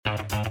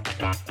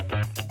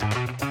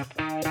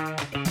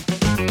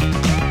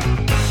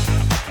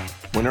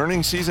When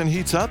earnings season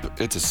heats up,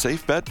 it's a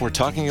safe bet we're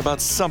talking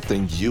about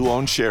something you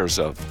own shares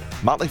of.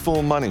 Motley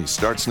Fool Money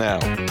starts now.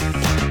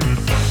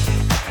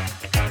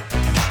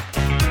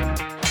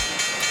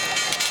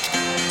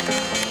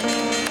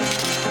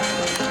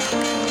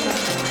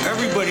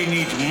 Everybody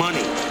needs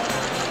money.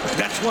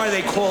 That's why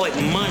they call it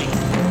money.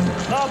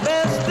 The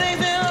best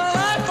things in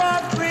life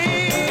are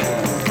free,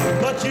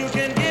 but you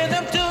can give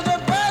them to the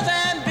birds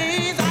and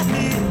bees.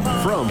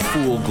 From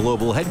Fool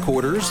Global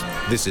Headquarters,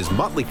 this is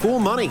Motley Fool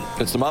Money.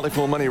 It's the Motley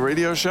Fool Money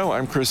radio show.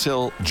 I'm Chris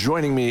Hill.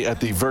 Joining me at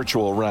the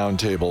virtual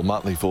roundtable,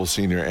 Motley Fool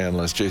senior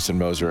analyst Jason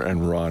Moser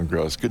and Ron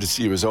Gross. Good to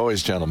see you as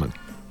always, gentlemen.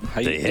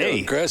 How you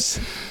doing, Chris?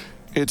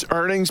 It's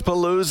earnings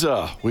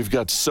palooza. We've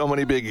got so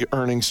many big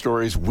earnings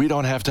stories. We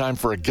don't have time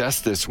for a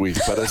guest this week,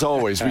 but as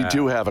always, we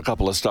do have a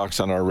couple of stocks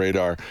on our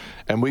radar.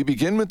 And we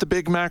begin with the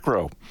big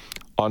macro.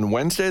 On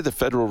Wednesday, the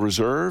Federal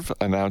Reserve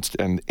announced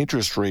an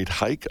interest rate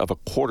hike of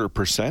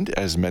 0.25%,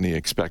 as many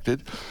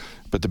expected.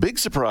 But the big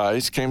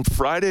surprise came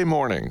Friday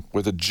morning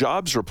with a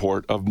jobs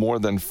report of more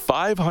than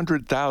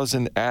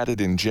 500,000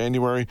 added in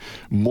January,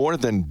 more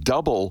than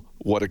double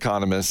what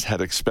economists had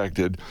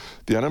expected.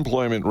 The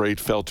unemployment rate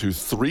fell to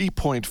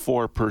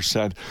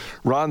 3.4%.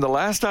 Ron, the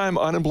last time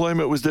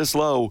unemployment was this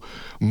low,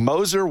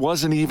 Moser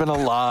wasn't even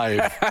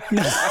alive.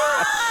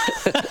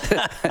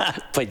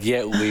 But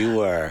yet we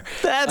were.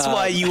 That's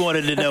why you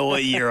wanted to know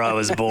what year I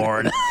was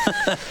born.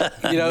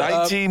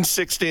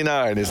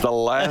 1969 is the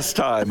last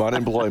time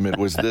unemployment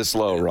was this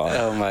low, Ron.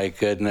 Oh, my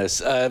goodness.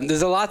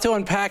 There's a lot to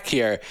unpack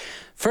here.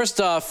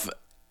 First off,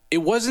 it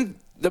wasn't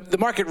the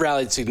market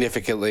rallied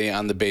significantly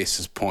on the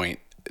basis point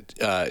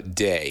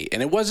day.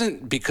 And it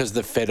wasn't because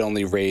the Fed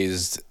only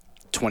raised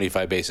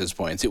 25 basis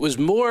points. It was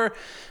more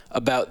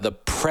about the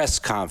press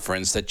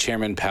conference that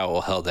Chairman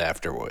Powell held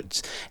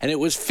afterwards. And it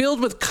was filled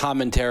with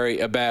commentary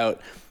about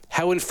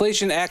how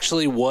inflation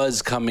actually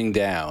was coming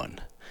down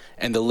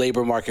and the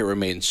labor market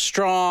remained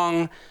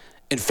strong.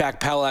 In fact,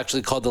 Powell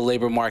actually called the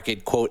labor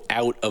market, quote,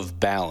 out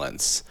of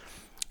balance.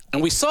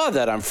 And we saw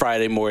that on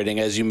Friday morning,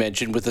 as you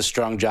mentioned, with a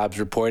strong jobs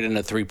report and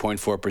a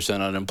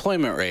 3.4%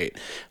 unemployment rate.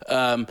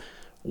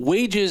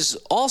 Wages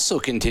also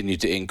continue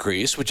to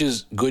increase, which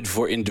is good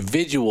for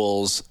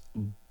individuals,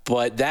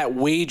 but that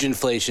wage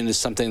inflation is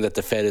something that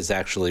the Fed is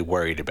actually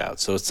worried about.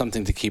 So it's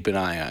something to keep an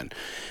eye on.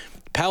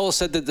 Powell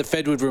said that the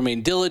Fed would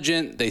remain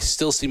diligent. They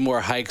still see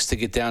more hikes to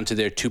get down to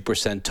their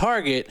 2%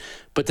 target,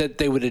 but that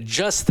they would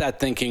adjust that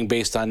thinking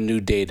based on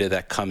new data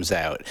that comes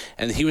out.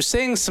 And he was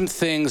saying some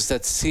things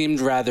that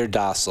seemed rather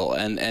docile,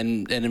 and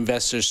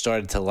investors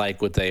started to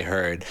like what they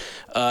heard.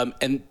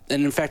 And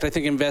in fact, I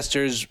think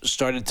investors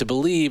started to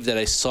believe that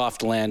a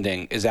soft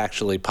landing is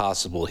actually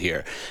possible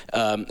here,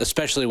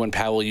 especially when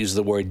Powell used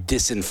the word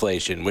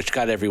disinflation, which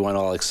got everyone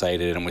all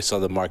excited, and we saw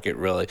the market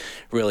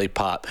really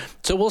pop.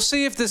 So we'll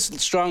see if this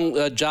strong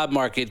job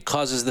market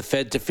causes the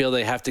Fed to feel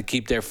they have to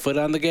keep their foot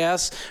on the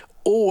gas,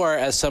 or,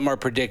 as some are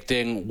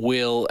predicting,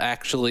 will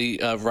actually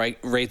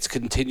rates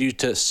continue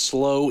to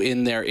slow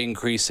in their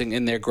increasing,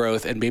 in their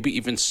growth, and maybe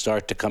even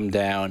start to come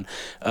down,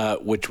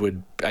 which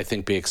would, I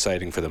think, be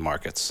exciting for the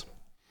markets.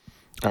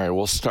 All right,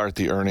 we'll start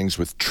the earnings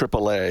with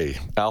AAA,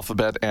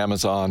 Alphabet,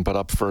 Amazon, but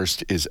up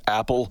first is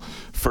Apple.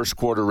 First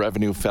quarter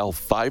revenue fell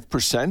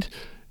 5%.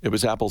 It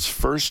was Apple's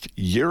first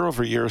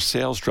year-over-year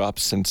sales drop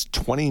since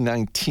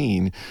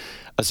 2019.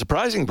 A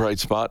surprising bright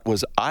spot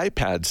was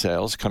iPad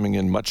sales coming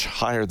in much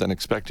higher than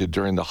expected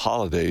during the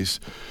holidays.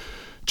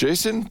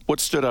 Jason, what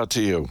stood out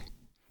to you?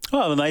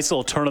 Well, a nice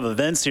little turn of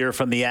events here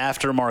from the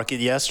aftermarket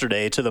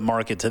yesterday to the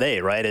market today,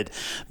 right? It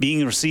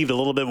being received a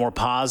little bit more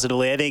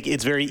positively. I think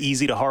it's very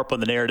easy to harp on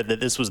the narrative that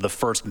this was the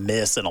first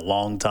miss in a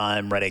long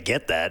time, right? I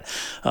get that.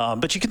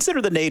 But you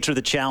consider the nature of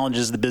the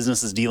challenges the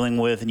business is dealing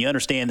with, and you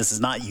understand this is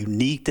not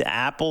unique to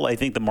Apple. I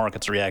think the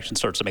market's reaction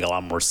starts to make a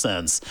lot more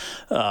sense,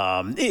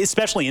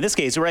 especially in this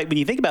case, right? When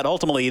you think about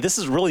ultimately, this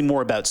is really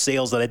more about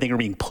sales that I think are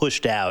being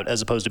pushed out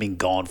as opposed to being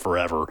gone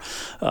forever.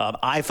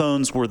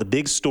 iPhones were the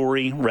big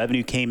story.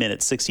 Revenue came in at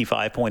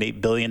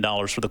 $65.8 billion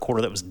for the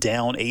quarter. That was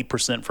down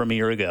 8% from a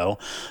year ago.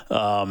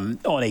 On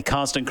a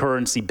constant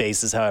currency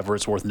basis, however,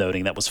 it's worth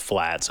noting that was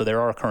flat. So there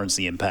are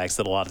currency impacts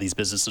that a lot of these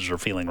businesses are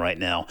feeling right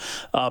now.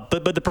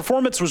 But the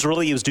performance was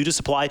really, it was due to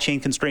supply chain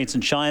constraints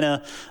in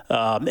China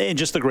and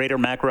just the greater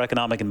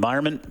macroeconomic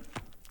environment.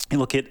 You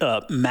look at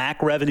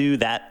Mac revenue,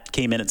 that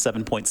came in at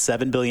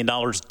 $7.7 billion,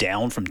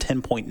 down from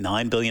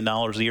 $10.9 billion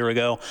a year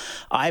ago.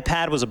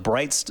 iPad was a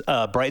bright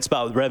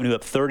spot with revenue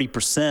up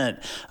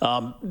 30%.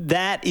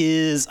 That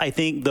is, I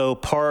think, though,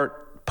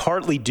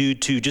 partly due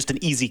to just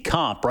an easy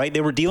comp, right?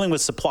 They were dealing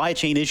with supply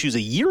chain issues a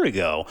year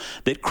ago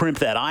that crimped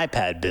that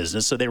iPad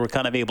business, so they were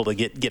kind of able to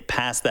get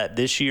past that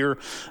this year.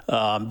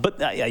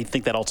 But I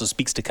think that also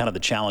speaks to kind of the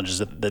challenges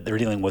that they're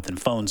dealing with in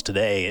phones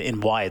today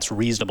and why it's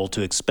reasonable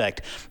to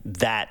expect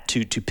that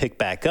to pick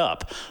back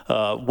up.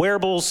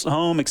 Wearables,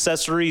 home,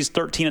 accessories,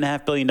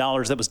 $13.5 billion.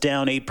 That was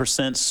down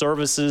 8%.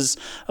 Services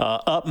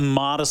up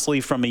modestly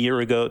from a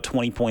year ago,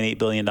 $20.8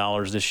 billion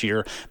this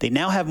year. They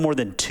now have more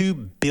than 2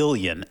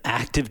 billion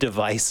active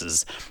devices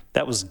devices.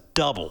 That was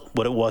double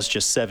what it was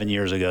just 7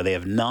 years ago. They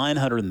have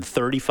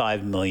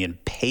 935 million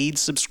paid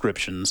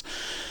subscriptions.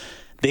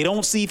 They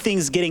don't see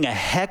things getting a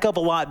heck of a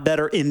lot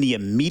better in the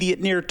immediate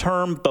near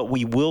term, but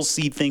we will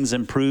see things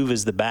improve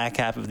as the back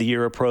half of the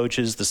year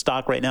approaches. The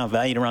stock right now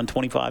valued around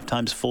 25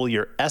 times full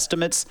year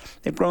estimates.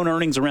 They've grown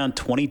earnings around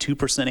 22%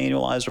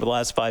 annualized over the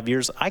last 5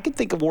 years. I could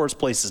think of worse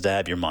places to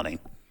have your money.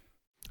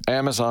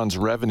 Amazon's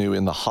revenue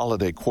in the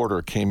holiday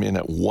quarter came in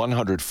at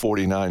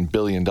 $149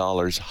 billion,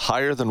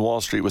 higher than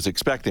Wall Street was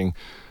expecting.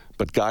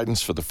 But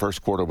guidance for the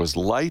first quarter was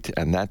light,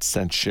 and that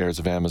sent shares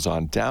of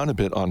Amazon down a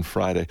bit on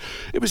Friday.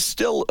 It was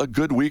still a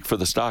good week for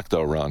the stock,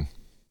 though, Ron.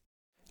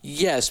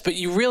 Yes, but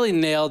you really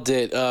nailed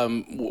it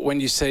when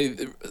you say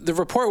the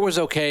report was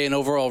okay and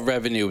overall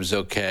revenue was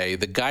okay.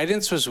 The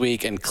guidance was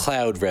weak and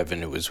cloud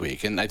revenue was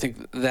weak. And I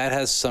think that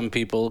has some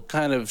people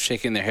kind of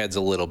shaking their heads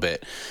a little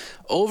bit.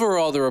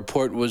 Overall, the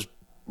report was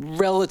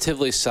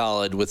relatively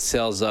solid with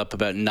sales up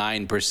about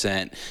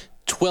 9%.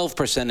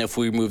 12% if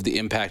we remove the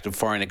impact of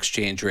foreign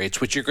exchange rates,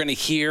 which you're going to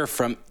hear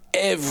from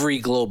every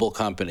global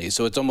company.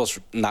 So it's almost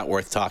not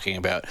worth talking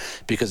about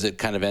because it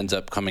kind of ends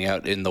up coming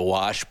out in the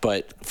wash.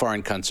 But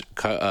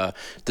the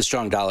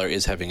strong dollar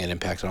is having an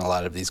impact on a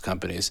lot of these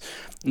companies.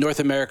 North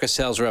America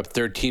sales are up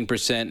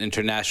 13%,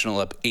 international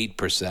up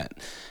 8%.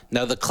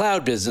 Now the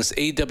cloud business,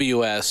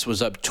 AWS,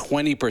 was up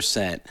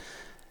 20%.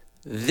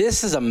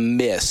 This is a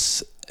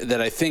miss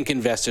that I think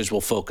investors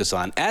will focus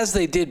on, as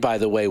they did, by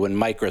the way, when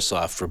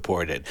Microsoft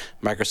reported.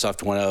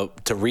 Microsoft went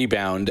out to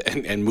rebound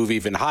and move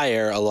even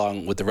higher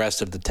along with the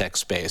rest of the tech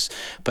space.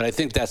 But I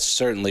think that's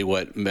certainly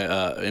what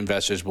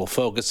investors will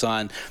focus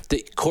on.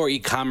 The core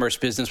e-commerce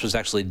business was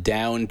actually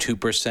down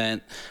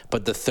 2%,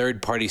 but the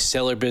third-party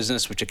seller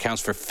business, which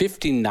accounts for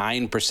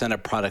 59%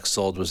 of products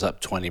sold, was up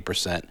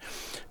 20%.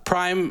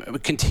 Prime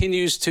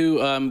continues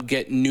to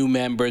get new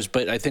members,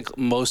 but I think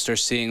most are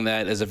seeing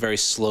that as a very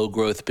slow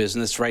growth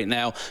business right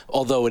now,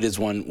 although it is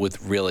one with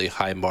really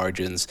high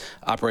margins.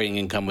 Operating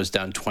income was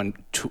down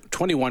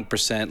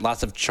 21%,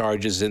 lots of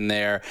charges in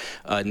there.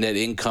 Net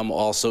income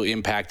also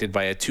impacted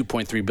by a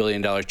 $2.3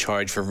 billion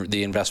charge for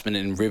the investment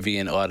in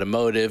Rivian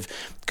Automotive.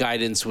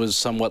 Guidance was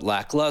somewhat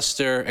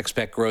lackluster.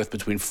 Expect growth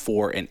between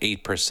 4% and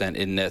 8%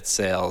 in net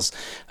sales.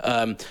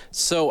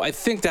 So I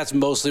think that's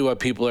mostly what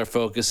people are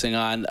focusing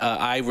on.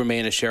 I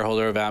remain a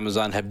shareholder of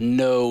Amazon, have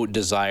no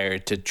desire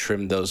to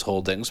trim those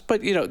holdings.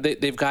 But, you know,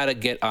 they've got to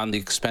get on the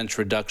expense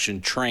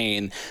reduction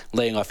train.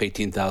 Laying off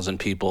 18,000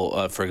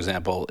 people, for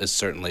example, is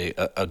certainly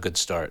a good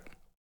start.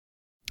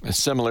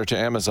 Similar to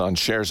Amazon,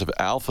 shares of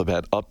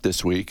Alphabet up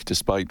this week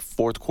despite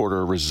fourth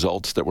quarter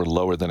results that were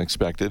lower than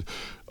expected.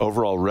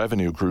 Overall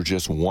revenue grew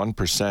just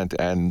 1%,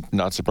 and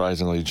not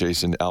surprisingly,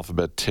 Jason,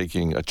 Alphabet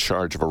taking a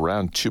charge of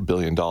around $2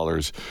 billion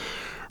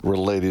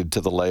related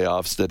to the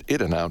layoffs that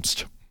it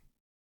announced.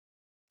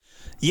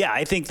 Yeah,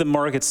 I think the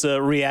market's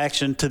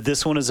reaction to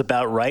this one is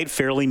about right,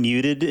 fairly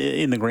muted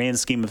in the grand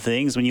scheme of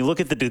things. When you look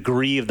at the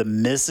degree of the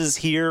misses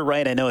here,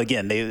 right, I know,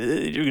 again,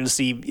 you're going to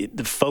see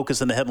the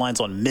focus in the headlines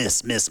on miss.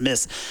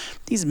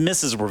 These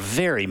misses were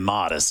very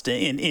modest,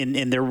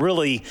 and they're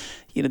really,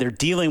 you know, they're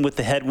dealing with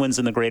the headwinds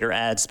in the greater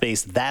ad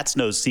space. That's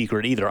no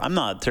secret either. I'm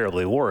not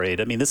terribly worried.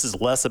 I mean, this is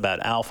less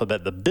about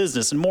Alphabet, the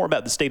business, and more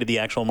about the state of the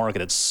actual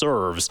market it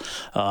serves.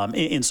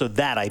 And so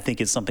that, I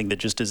think, is something that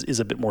just is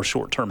a bit more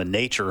short-term in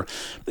nature.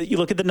 You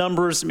look at the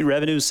numbers. I mean,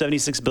 revenue is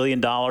 $76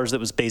 billion. That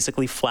was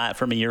basically flat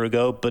from a year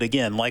ago. But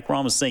again, like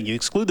Ron was saying, you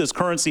exclude those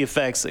currency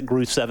effects, it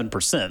grew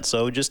 7%.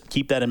 So just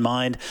keep that in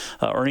mind.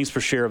 Earnings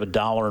per share of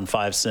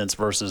 $1.05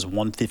 versus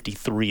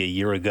 $1.53 a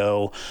year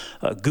ago.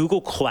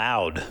 Google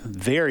Cloud,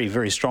 very,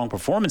 very strong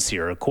performance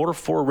here. Quarter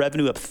four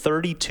revenue up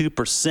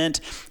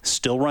 32%,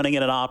 still running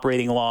at an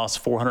operating loss,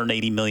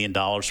 $480 million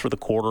for the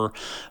quarter.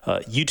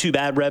 YouTube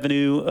ad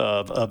revenue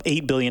of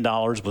 $8 billion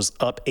was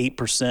up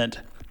 8%.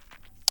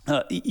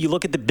 You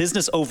look at the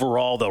business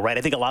overall, though, right?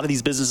 I think a lot of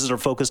these businesses are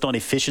focused on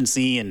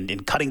efficiency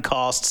and cutting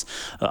costs.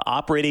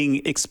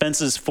 Operating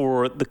expenses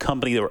for the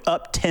company, they were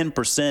up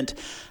 10%.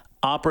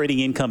 Operating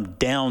income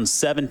down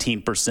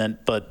 17%,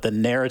 but the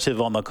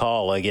narrative on the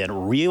call, again,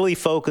 really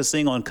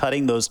focusing on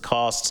cutting those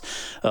costs,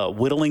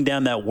 whittling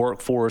down that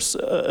workforce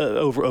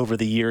over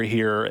the year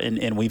here.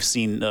 And we've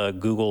seen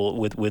Google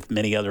with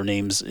many other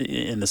names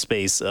in the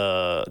space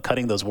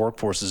cutting those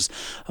workforces.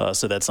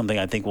 So that's something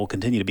I think will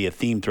continue to be a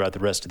theme throughout the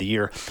rest of the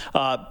year.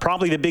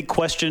 Probably the big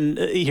question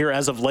here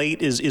as of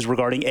late is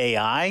regarding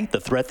AI,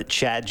 the threat that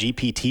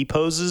ChatGPT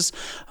poses.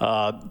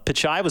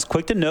 Pichai was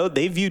quick to note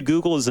they viewed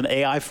Google as an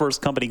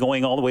AI-first company going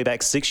all the way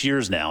back 6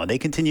 years now, and they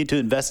continue to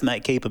invest in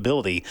that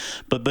capability.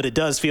 But it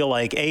does feel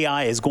like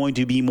AI is going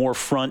to be more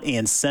front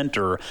and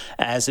center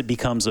as it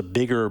becomes a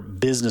bigger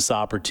business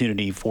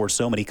opportunity for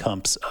so many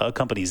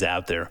companies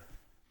out there.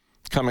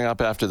 Coming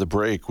up after the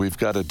break, we've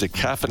got a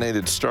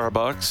decaffeinated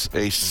Starbucks,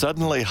 a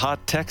suddenly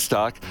hot tech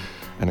stock,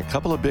 and a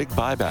couple of big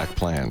buyback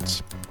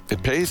plans.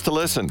 It pays to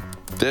listen.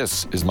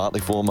 This is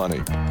Motley Fool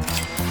Money.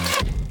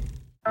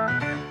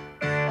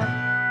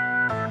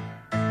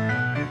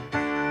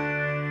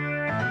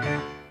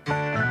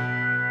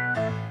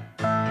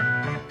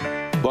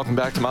 Welcome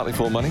back to Motley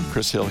Fool Money.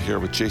 Chris Hill here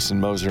with Jason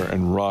Moser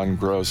and Ron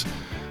Gross.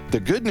 The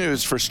good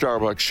news for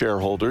Starbucks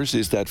shareholders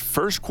is that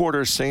first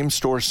quarter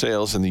same-store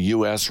sales in the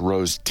U.S.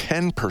 rose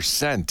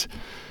 10%.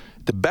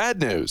 The bad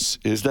news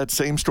is that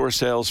same-store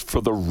sales for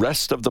the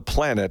rest of the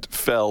planet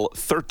fell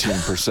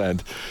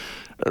 13%.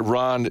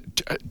 Ron,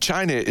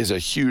 China is a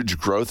huge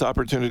growth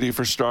opportunity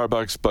for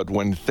Starbucks, but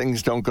when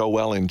things don't go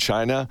well in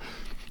China,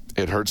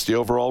 it hurts the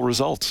overall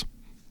results.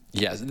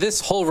 Yes,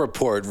 this whole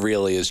report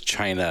really is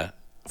China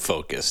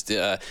focused.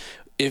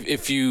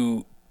 If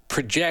you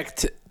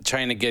project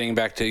China getting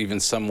back to even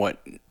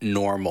somewhat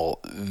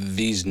normal,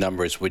 these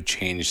numbers would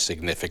change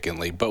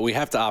significantly. But we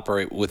have to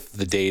operate with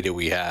the data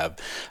we have.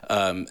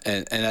 And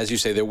as you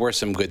say, there were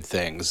some good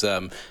things.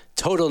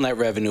 Total net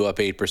revenue up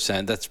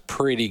 8%. That's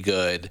pretty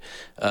good.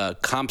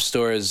 Comp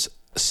stores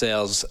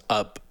sales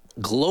up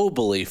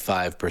globally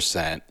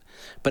 5%.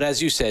 But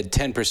as you said,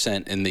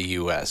 10% in the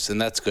U.S.,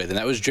 and that's good. And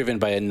that was driven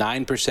by a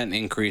 9%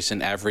 increase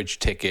in average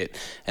ticket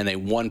and a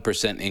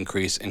 1%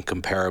 increase in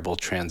comparable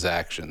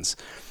transactions.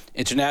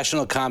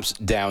 International comps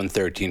down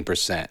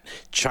 13%.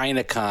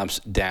 China comps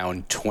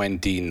down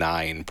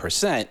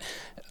 29%.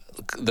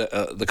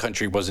 The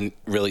country wasn't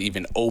really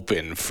even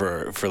open,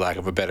 for lack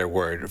of a better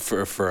word,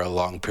 for a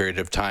long period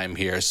of time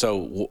here.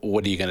 So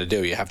what are you going to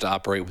do? You have to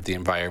operate with the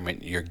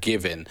environment you're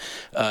given.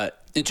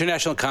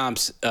 International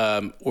comps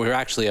were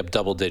actually up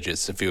double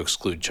digits if you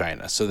exclude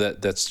China. So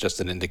that's just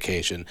an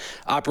indication.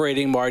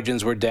 Operating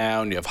margins were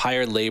down. You have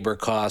higher labor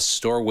costs,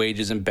 store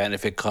wages and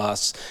benefit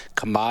costs,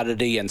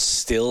 commodity and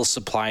still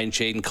supply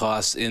chain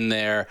costs in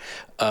there.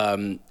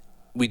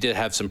 We did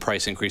have some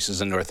price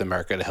increases in North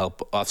America to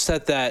help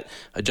offset that.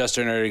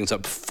 Adjusted earnings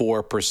up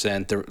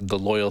 4%. The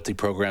loyalty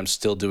program's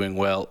still doing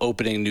well.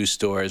 Opening new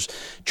stores,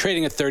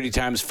 trading at 30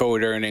 times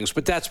forward earnings,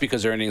 but that's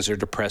because earnings are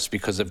depressed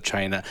because of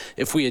China.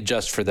 If we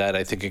adjust for that,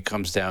 I think it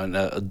comes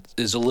down,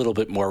 is a little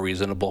bit more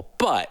reasonable.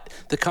 But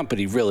the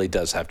company really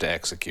does have to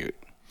execute.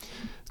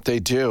 They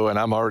do, and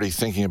I'm already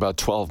thinking about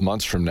 12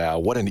 months from now,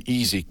 what an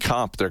easy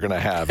comp they're going to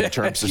have in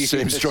terms of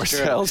same-store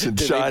sales in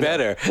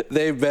China.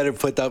 They better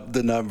put up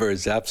the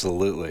numbers,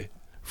 absolutely.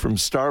 From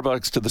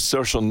Starbucks to the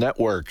social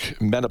network,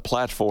 Meta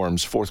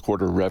Platforms' fourth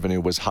quarter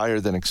revenue was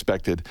higher than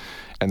expected,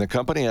 and the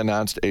company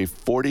announced a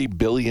 $40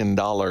 billion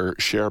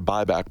share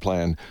buyback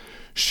plan.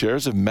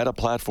 Shares of Meta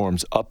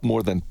Platforms up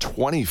more than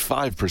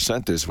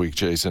 25% this week,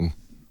 Jason.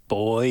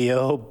 Boy,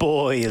 oh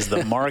boy, is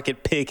the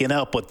market picking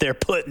up what they're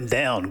putting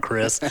down,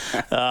 Chris.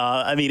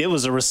 I mean, it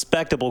was a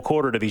respectable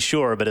quarter to be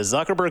sure, but as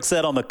Zuckerberg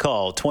said on the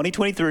call,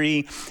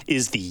 2023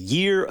 is the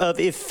year of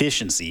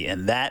efficiency,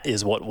 and that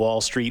is what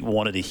Wall Street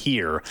wanted to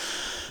hear.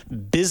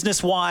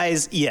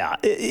 Business-wise, yeah,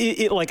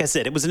 like I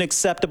said, it was an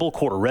acceptable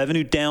quarter.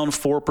 Revenue down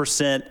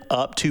 4%,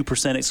 up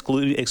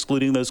 2%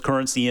 excluding those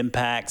currency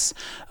impacts.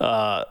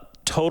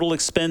 Total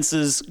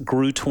expenses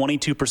grew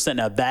 22%.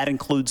 Now, that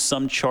includes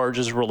some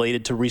charges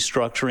related to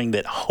restructuring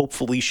that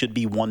hopefully should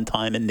be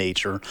one-time in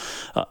nature.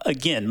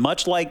 Again,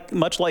 much like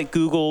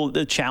Google,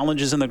 the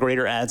challenges in the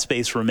greater ad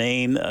space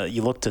remain.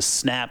 You look to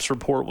Snap's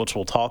report, which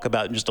we'll talk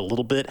about in just a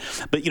little bit.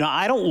 But,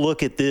 I don't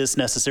look at this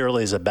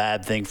necessarily as a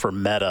bad thing for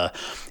Meta.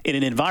 In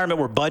an environment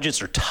where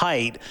budgets are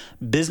tight,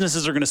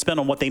 businesses are going to spend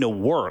on what they know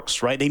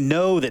works, right? They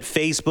know that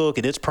Facebook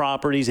and its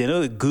properties, they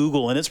know that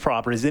Google and its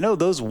properties, they know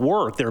those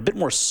work. They're a bit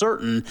more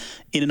certain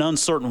in an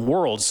uncertain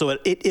world. So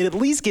it at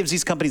least gives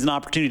these companies an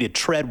opportunity to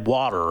tread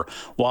water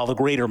while the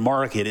greater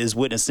market is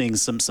witnessing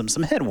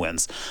some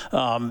headwinds.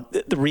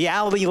 The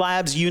Reality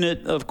Labs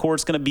unit, of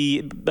course, going to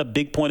be a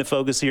big point of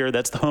focus here.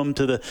 That's the home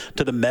to the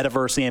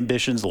metaverse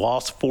ambitions.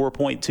 Lost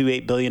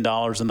 $4.28 billion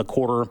in the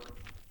quarter.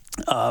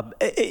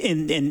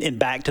 And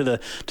back to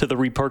the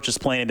repurchase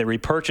plan, they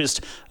repurchased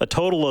a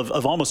total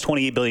of almost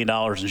 $28 billion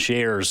in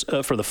shares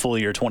for the full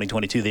year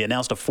 2022. They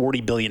announced a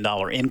 $40 billion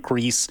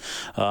increase.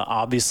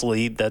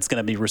 Obviously, that's going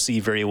to be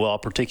received very well,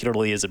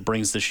 particularly as it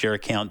brings the share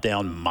count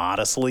down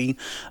modestly.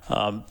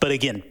 But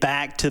again,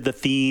 back to the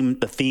theme.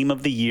 The theme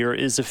of the year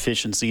is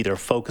efficiency. They're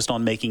focused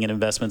on making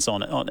investments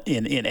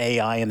in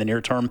AI in the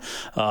near term.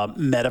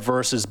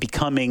 Metaverse is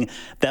becoming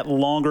that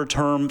longer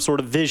term sort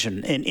of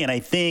vision. And I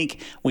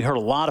think we heard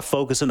a lot of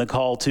focus in the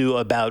call too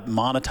about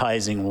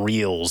monetizing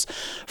Reels.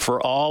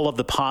 For all of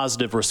the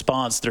positive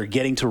response they're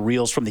getting to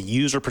Reels from the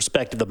user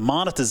perspective, the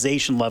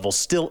monetization level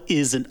still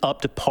isn't up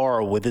to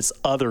par with its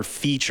other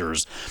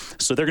features.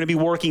 So they're going to be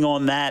working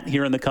on that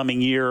here in the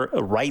coming year,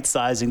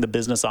 right-sizing the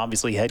business,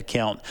 obviously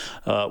headcount,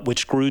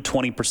 which grew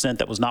 20%.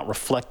 That was not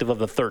reflective of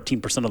the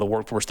 13% of the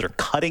workforce they're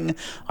cutting.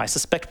 I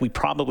suspect we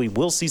probably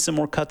will see some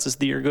more cuts as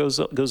the year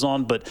goes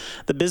on, but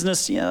the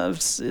business,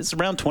 it's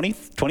around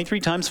 23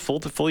 times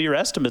full year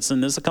estimates,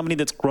 and this is a company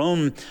that's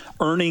grown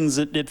earnings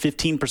at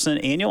 15%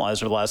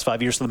 annualized over the last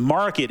 5 years. So the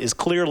market is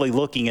clearly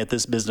looking at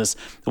this business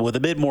with a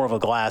bit more of a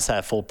glass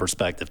half full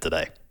perspective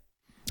today.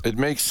 It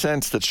makes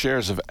sense that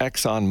shares of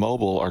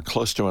ExxonMobil are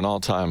close to an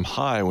all-time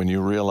high when you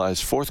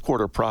realize fourth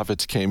quarter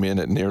profits came in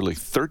at nearly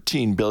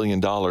 $13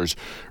 billion,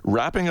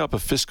 wrapping up a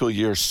fiscal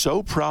year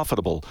so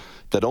profitable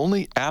that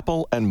only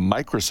Apple and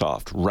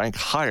Microsoft rank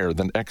higher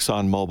than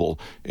ExxonMobil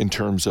in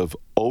terms of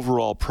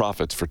overall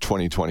profits for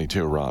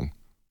 2022, Ron.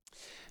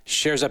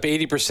 Shares up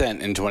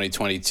 80% in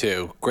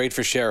 2022. Great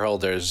for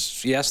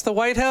shareholders. Yes, the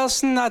White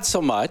House, not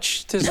so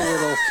much. There's a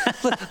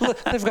little,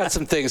 they've got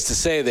some things to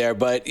say there.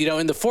 But,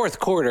 in the fourth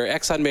quarter,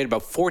 Exxon made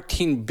about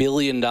 $14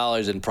 billion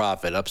in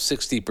profit, up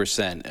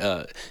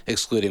 60%,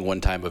 excluding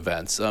one-time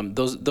events.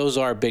 Those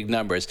are big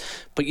numbers.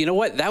 But you know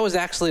what? That was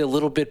actually a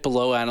little bit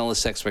below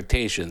analysts'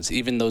 expectations,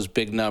 even those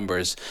big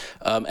numbers,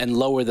 and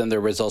lower than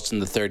their results in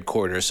the third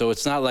quarter. So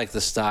it's not like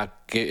the stock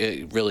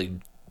really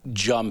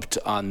jumped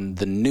on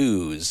the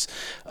news.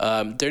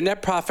 Their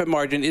net profit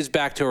margin is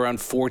back to around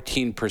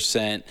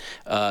 14%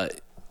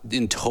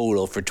 in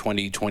total for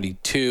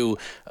 2022.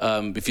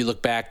 If you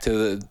look back to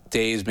the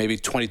days, maybe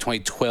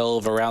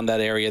 2012, around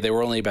that area, they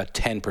were only about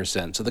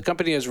 10%. So the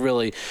company has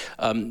really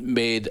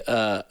made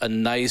a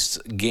nice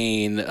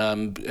gain,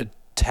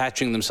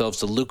 attaching themselves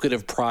to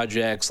lucrative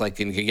projects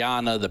like in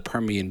Guyana, the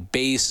Permian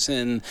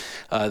Basin.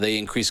 They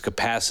increased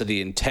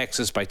capacity in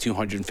Texas by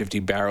 250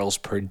 barrels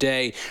per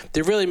day.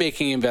 They're really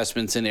making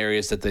investments in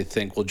areas that they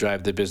think will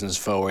drive the business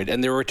forward.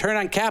 And their return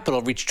on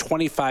capital reached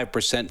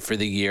 25% for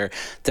the year.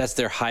 That's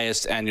their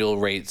highest annual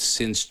rate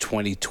since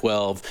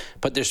 2012.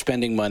 But they're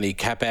spending money,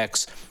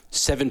 CapEx,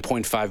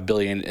 $7.5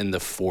 billion in the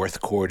fourth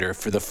quarter.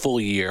 For the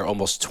full year,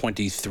 almost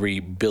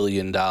 $23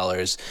 billion.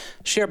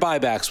 Share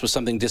buybacks was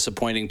something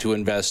disappointing to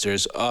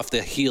investors off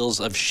the heels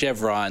of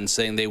Chevron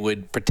saying they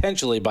would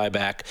potentially buy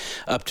back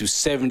up to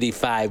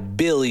 $75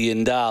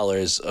 billion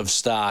of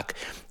stock.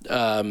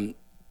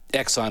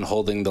 Exxon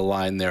holding the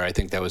line there. I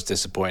think that was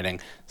disappointing.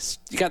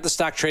 You got the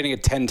stock trading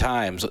at 10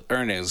 times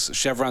earnings.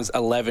 Chevron's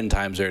 11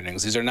 times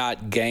earnings. These are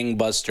not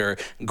gangbuster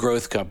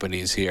growth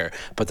companies here,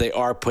 but they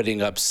are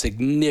putting up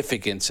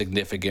significant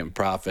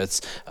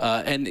profits.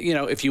 And,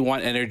 if you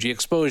want energy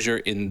exposure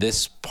in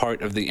this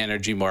part of the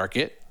energy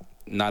market,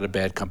 not a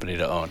bad company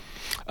to own.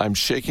 I'm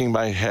shaking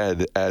my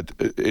head at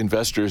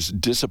investors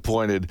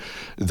disappointed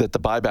that the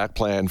buyback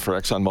plan for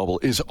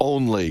ExxonMobil is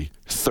only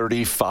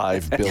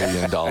 $35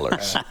 billion.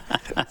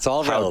 It's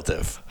all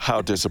relative.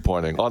 How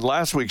disappointing. On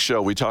last week's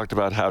show, we talked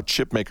about how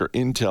chipmaker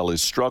Intel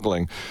is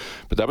struggling,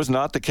 but that was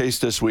not the case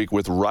this week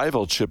with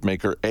rival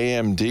chipmaker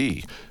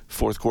AMD.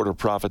 Fourth quarter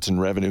profits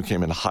and revenue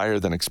came in higher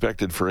than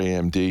expected for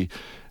AMD,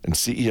 and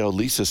CEO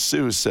Lisa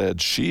Su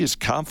said she is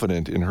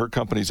confident in her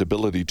company's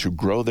ability to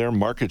grow their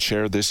market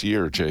share this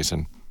year,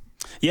 Jason.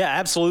 Yeah,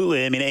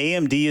 absolutely. I mean,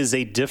 AMD is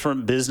a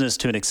different business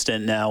to an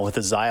extent now with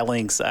the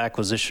Xilinx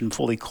acquisition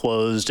fully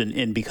closed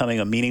and becoming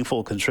a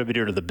meaningful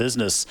contributor to the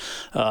business.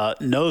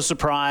 No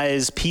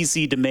surprise,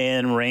 PC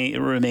demand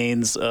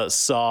remains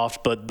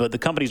soft, but the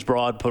company's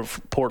broad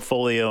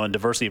portfolio and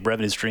diversity of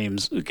revenue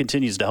streams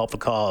continues to help the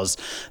cause.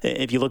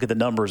 If you look at the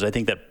numbers, I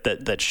think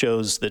that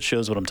shows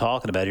what I'm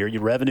talking about here.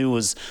 Your revenue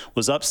was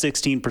up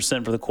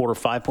 16% for the quarter,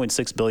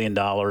 $5.6 billion.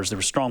 There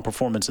was strong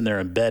performance in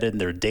their embedded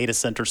and their data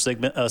center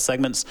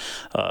segments.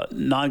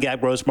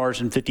 Non-GAAP gross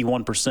margin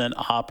 51%,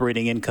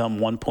 operating income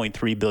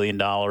 $1.3 billion,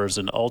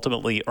 and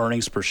ultimately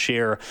earnings per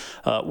share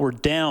were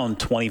down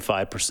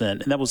 25%.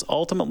 And that was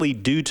ultimately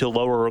due to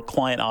lower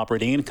client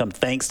operating income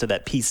thanks to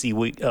that PC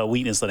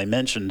weakness that I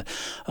mentioned.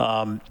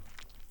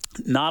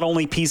 Not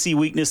only PC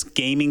weakness,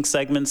 gaming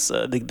segments,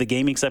 the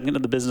gaming segment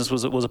of the business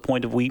was a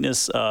point of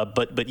weakness,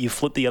 but you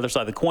flip the other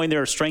side of the coin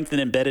there. Strength in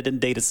embedded and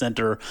data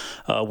center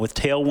with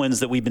tailwinds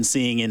that we've been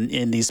seeing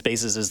in these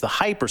spaces as the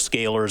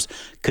hyperscalers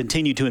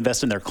continue to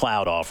invest in their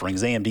cloud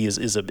offerings. AMD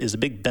is a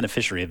big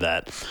beneficiary of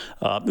that.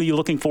 You're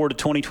looking forward to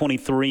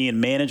 2023,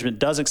 and management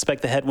does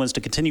expect the headwinds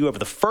to continue over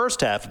the first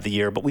half of the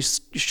year, but we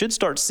should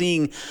start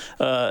seeing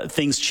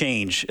things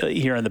change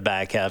here in the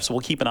back half, so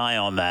we'll keep an eye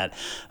on that.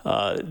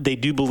 They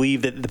do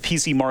believe that the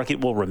PC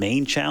market will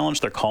remain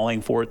challenged. They're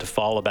calling for it to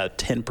fall about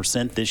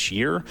 10% this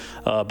year.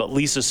 But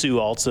Lisa Su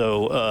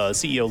also,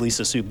 CEO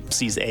Lisa Su,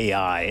 sees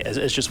AI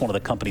as just one of the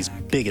company's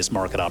biggest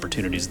market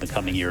opportunities in the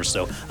coming years.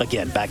 So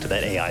again, back to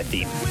that AI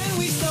theme. When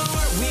we start,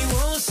 we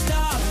won't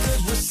stop,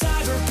 'cause we're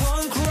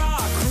cyberpunk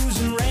rock,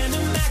 cruising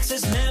random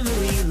access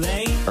memory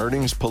lane.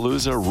 Earnings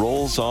Palooza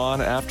rolls on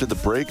after the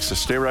break, so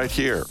stay right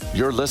here.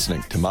 You're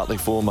listening to Motley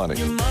Fool Money.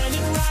 Your mind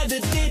and ride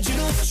the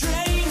digital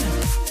train.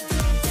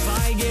 If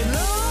I get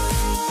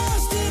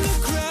lost in the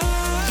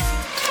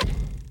crowd.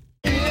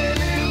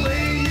 Any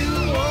way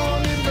you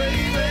want it,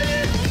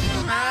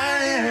 baby.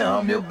 I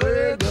am your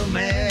burger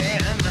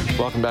man.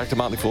 Welcome back to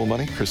Motley Fool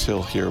Money. Chris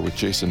Hill here with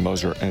Jason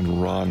Moser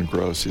and Ron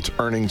Gross. It's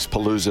Earnings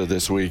Palooza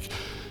this week.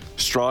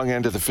 Strong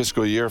end of the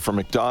fiscal year for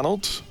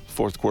McDonald's.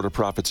 Fourth quarter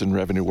profits and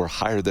revenue were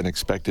higher than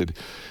expected,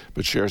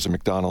 but shares of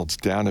McDonald's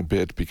down a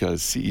bit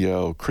because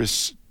CEO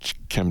Chris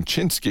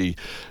Kempczinski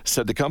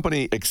said the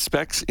company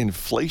expects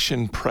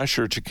inflation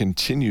pressure to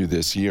continue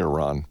this year,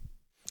 Ron.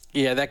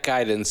 Yeah, that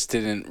guidance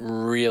didn't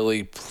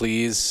really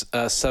please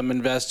some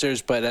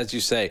investors. But as you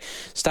say,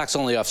 stock's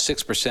only off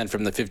 6%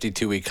 from the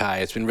 52-week high.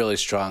 It's been really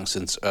strong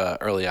since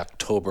early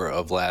October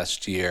of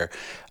last year.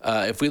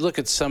 If we look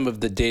at some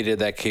of the data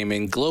that came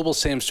in, global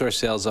same-store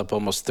sales up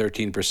almost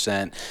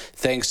 13%,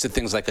 thanks to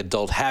things like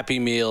adult Happy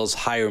Meals,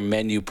 higher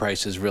menu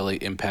prices really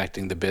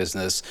impacting the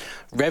business.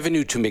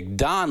 Revenue to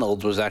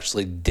McDonald's was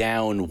actually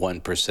down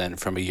 1%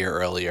 from a year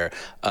earlier,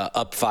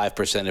 up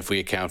 5% if we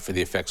account for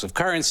the effects of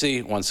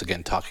currency. Once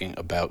again, talking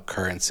about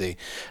currency.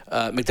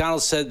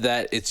 McDonald's said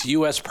that its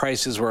U.S.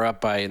 prices were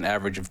up by an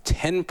average of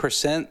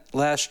 10%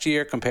 last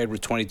year compared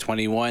with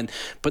 2021.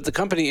 But the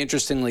company,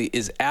 interestingly,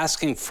 is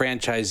asking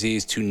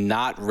franchisees to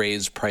not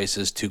raise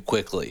prices too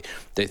quickly.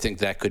 They think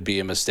that could be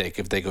a mistake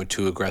if they go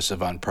too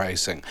aggressive on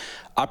pricing.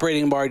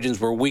 Operating margins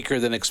were weaker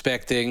than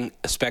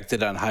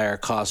expected on higher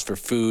costs for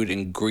food,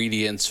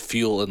 ingredients,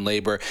 fuel, and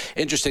labor.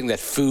 Interesting that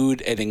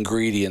food and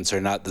ingredients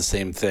are not the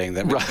same thing.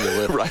 That makes me a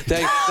little,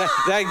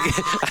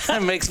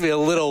 that makes me a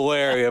little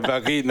wary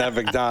about eating at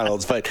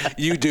McDonald's, but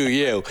you do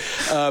you.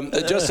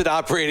 Adjusted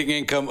operating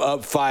income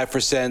up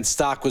 5%.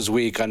 Stock was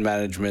weak on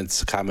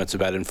management's comments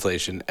about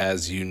inflation,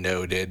 as you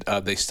noted.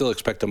 They still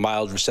expect a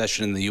mild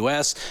recession in the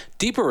U.S.,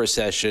 deeper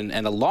recession,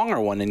 and a longer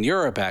one in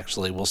Europe,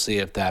 actually. We'll see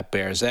if that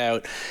bears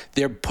out.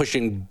 They're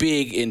pushing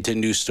big into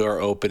new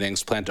store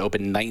openings, plan to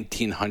open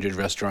 1,900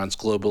 restaurants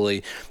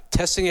globally,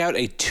 testing out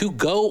a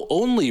to-go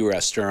only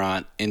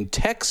restaurant in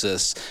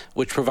Texas,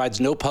 which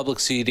provides no public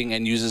seating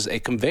and uses a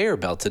conveyor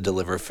belt to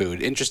deliver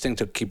food. Interesting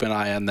to keep an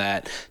eye on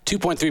that.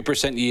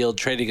 2.3% yield,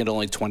 trading at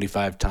only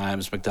 25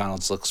 times.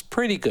 McDonald's looks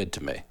pretty good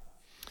to me.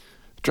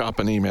 Drop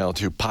an email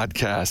to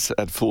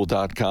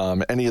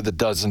podcasts@fool.com. Any of the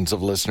dozens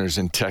of listeners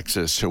in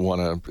Texas who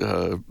want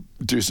to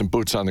do some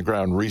boots on the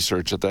ground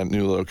research at that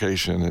new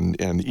location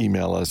and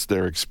email us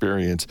their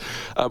experience.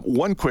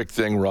 One quick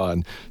thing,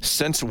 Ron,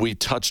 since we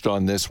touched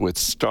on this with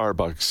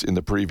Starbucks in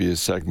the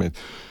previous segment,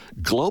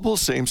 global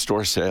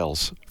same-store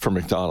sales for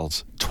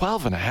McDonald's,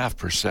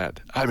 12.5%.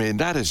 I mean,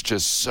 that is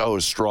just so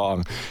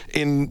strong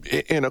in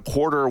a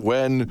quarter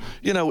when,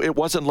 it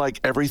wasn't like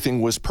everything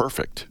was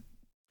perfect.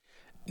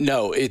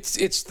 No,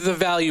 it's the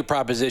value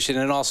proposition,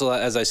 and also,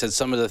 as I said,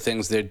 some of the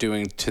things they're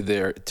doing to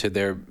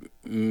their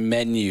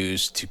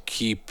menus to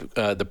keep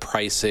the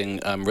pricing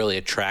really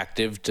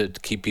attractive, to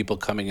keep people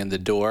coming in the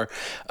door,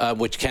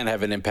 which can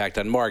have an impact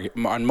on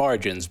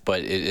margins,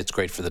 but it's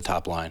great for the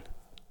top line.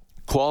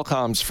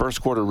 Qualcomm's first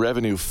quarter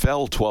revenue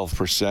fell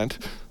 12%.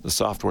 The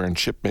software and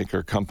chip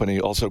maker company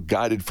also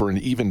guided for an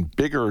even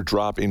bigger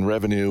drop in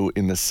revenue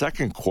in the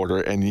second quarter,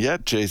 and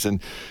yet,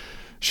 Jason,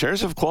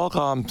 shares of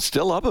Qualcomm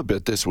still up a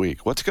bit this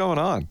week. What's going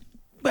on?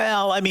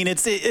 Well, I mean,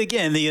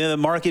 again, the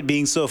market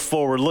being so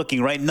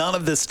forward-looking, right? None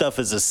of this stuff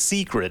is a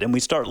secret, and we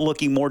start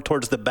looking more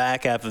towards the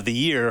back half of the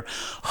year,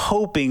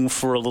 hoping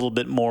for a little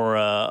bit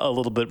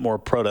more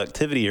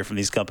productivity here from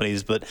these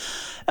companies. But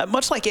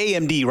much like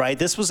AMD, right?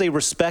 This was a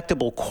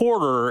respectable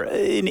quarter,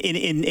 and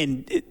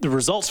the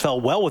results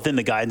fell well within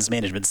the guidance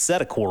management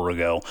set a quarter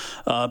ago.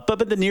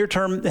 But the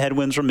near-term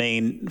headwinds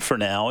remain for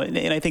now,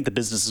 and I think the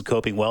business is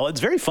coping well. It's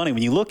very funny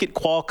when you look at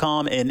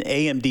Qualcomm and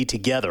AMD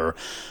together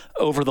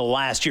over the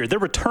last year, their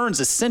returns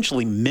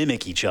essentially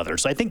mimic each other.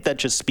 So I think that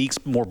just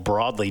speaks more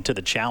broadly to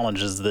the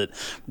challenges that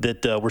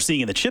we're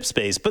seeing in the chip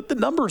space. But the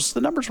numbers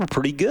were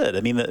pretty good.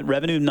 I mean, the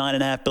revenue,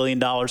 $9.5 billion,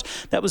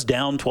 that was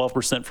down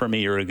 12% from a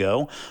year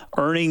ago.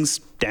 Earnings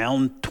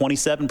down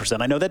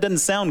 27%. I know that doesn't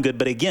sound good,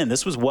 but again,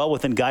 this was well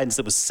within guidance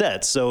that was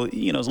set. So,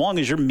 as long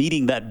as you're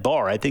meeting that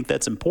bar, I think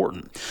that's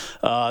important.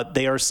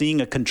 They are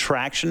seeing a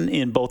contraction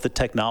in both the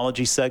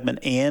technology segment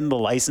and the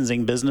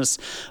licensing business.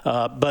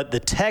 But the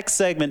tech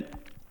segment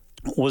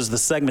was the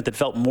segment that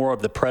felt more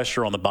of the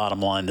pressure on the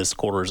bottom line this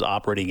quarter as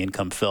operating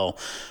income fell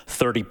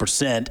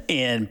 30%.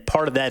 And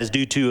part of that is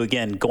due to,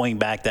 again, going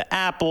back to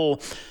Apple,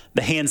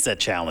 the handset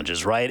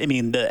challenges, right? I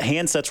mean, the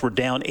handsets were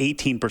down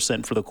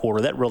 18% for the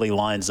quarter. That really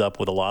lines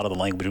up with a lot of the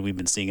language we've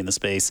been seeing in the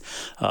space.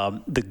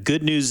 The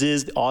good news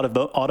is the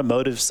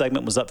automotive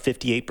segment was up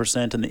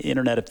 58%, and the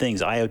Internet of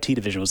Things, IoT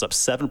division, was up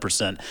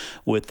 7%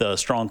 with a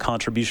strong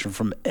contribution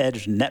from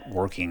edge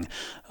networking.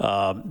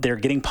 They're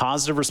getting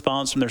positive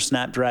response from their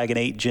Snapdragon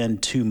 8 Gen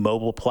 2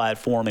 mobile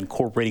platform,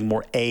 incorporating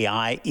more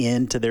AI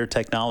into their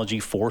technology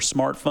for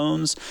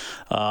smartphones.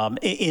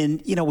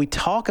 And we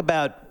talk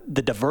about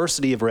the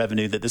diversity of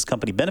revenue that this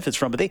company benefits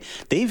from, but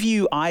they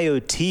view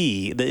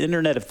IoT, the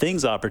Internet of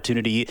Things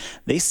opportunity,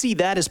 they see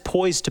that as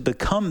poised to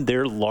become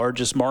their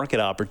largest market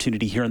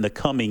opportunity here in the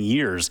coming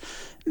years.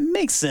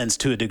 Makes sense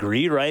to a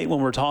degree, right?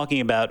 When we're talking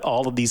about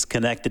all of these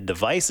connected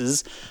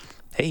devices,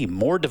 hey,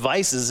 more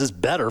devices is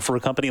better for a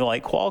company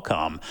like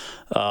Qualcomm.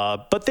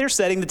 But they're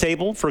setting the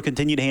table for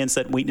continued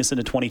handset weakness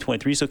into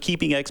 2023, so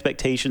keeping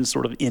expectations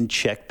sort of in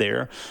check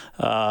there.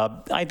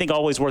 I think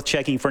always worth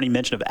checking for any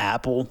mention of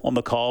Apple on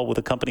the call with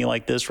a company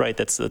like this, right?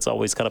 That's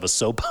always kind of a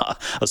soap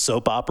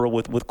opera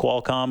with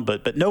Qualcomm,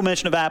 but no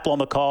mention of Apple on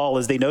the call.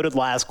 As they noted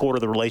last quarter,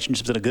 the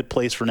relationship's in a good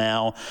place for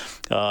now.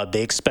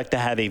 They expect to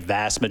have a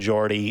vast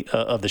majority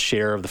of the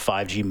share of the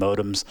 5G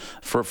modems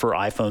for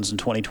iPhones in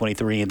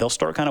 2023, and they'll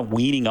start kind of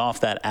weaning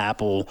off that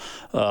Apple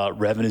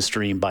revenue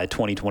stream by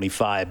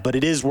 2025. But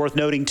it is worth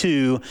noting,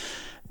 too,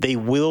 they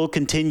will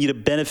continue to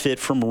benefit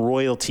from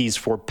royalties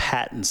for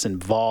patents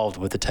involved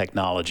with the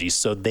technology,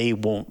 so they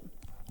won't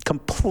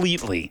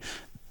completely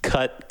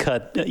cut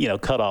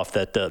off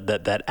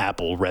that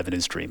Apple revenue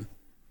stream.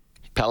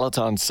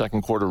 Peloton's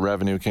second quarter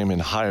revenue came in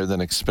higher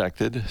than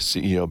expected.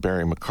 CEO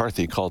Barry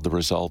McCarthy called the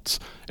results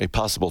a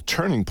possible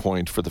turning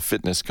point for the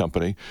fitness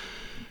company.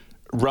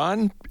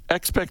 Ron,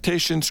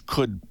 expectations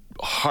could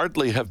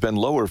hardly have been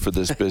lower for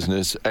this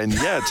business, and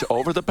yet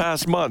over the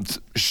past month,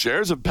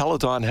 shares of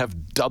Peloton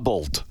have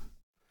doubled.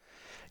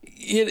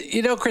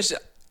 You know, Chris,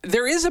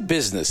 there is a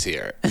business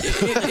here.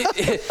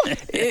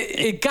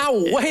 It got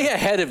way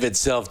ahead of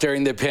itself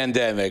during the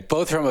pandemic,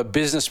 both from a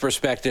business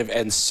perspective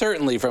and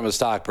certainly from a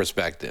stock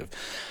perspective.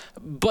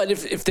 But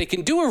if they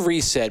can do a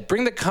reset,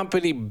 bring the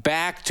company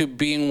back to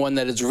being one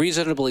that is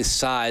reasonably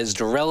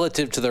sized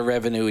relative to the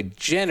revenue it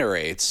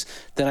generates,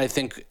 then I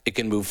think it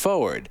can move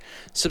forward.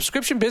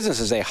 Subscription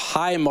business is a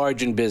high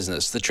margin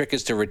business. The trick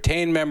is to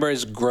retain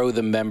members, grow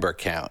the member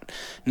count.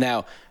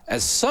 Now,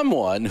 as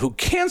someone who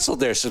canceled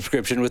their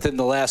subscription within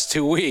the last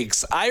 2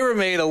 weeks, I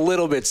remain a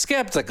little bit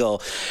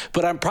skeptical,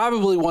 but I'm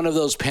probably one of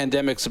those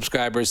pandemic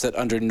subscribers that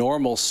under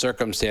normal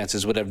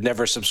circumstances would have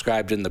never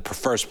subscribed in the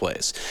first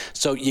place.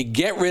 So you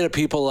get rid of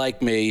people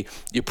like me,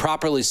 you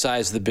properly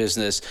size the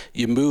business,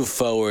 you move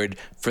forward.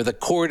 For the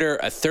quarter,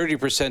 a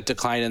 30%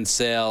 decline in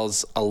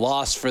sales, a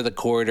loss for the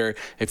quarter.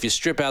 If you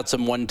strip out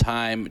some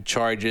one-time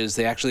charges,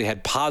 they actually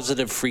had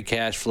positive free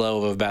cash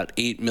flow of about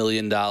 $8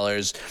 million.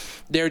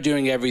 They're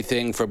doing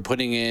everything from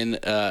putting in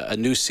a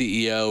new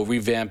CEO,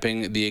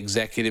 revamping the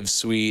executive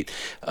suite,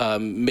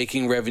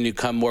 making revenue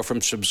come more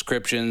from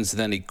subscriptions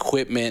than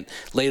equipment,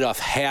 laid off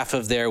half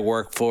of their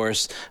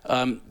workforce.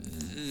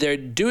 They're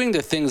doing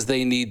the things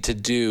they need to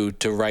do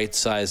to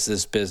right-size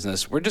this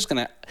business. We're just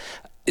going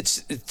to...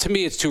 to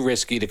me, it's too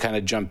risky to kind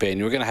of jump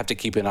in. We're going to have to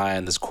keep an eye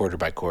on this quarter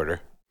by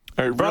quarter.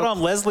 They brought on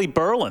Leslie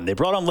Berlin. They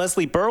brought on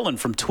Leslie Berlin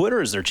from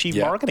Twitter as their chief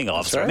marketing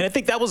officer. Right. I mean, I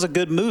think that was a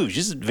good move.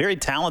 She's a very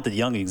talented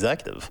young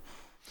executive.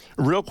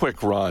 Real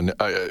quick, Ron,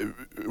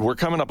 we're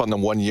coming up on the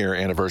 1-year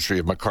anniversary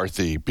of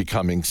McCarthy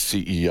becoming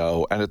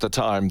CEO. And at the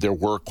time, there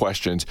were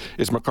questions.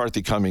 Is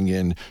McCarthy coming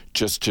in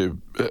just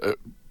to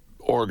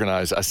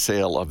organize a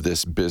sale of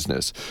this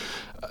business?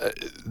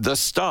 The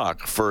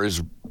stock, for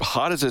as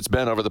hot as it's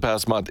been over the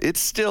past month,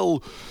 this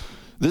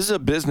is a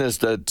business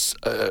that's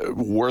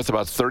worth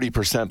about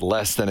 30%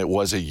 less than it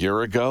was a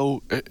year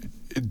ago.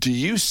 Do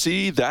you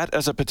see that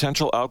as a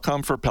potential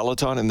outcome for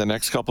Peloton in the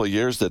next couple of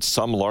years, that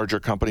some larger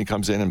company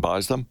comes in and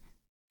buys them?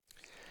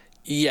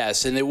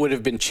 Yes, and it would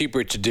have been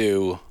cheaper to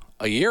do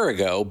a year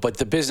ago, but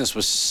the business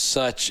was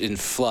such in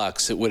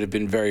flux, it would have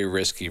been very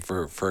risky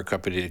for a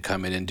company to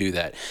come in and do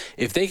that.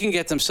 If they can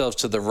get themselves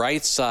to the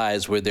right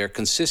size where they're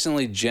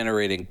consistently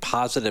generating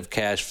positive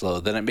cash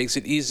flow, then it makes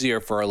it easier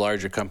for a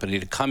larger company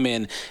to come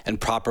in and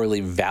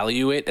properly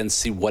value it and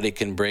see what it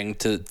can bring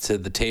to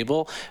the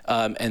table.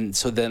 And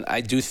so then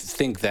I do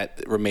think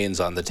that remains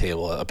on the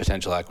table, a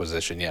potential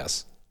acquisition,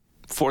 yes.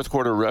 Fourth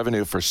quarter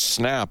revenue for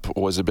Snap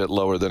was a bit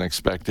lower than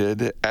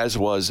expected, as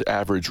was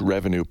average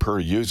revenue per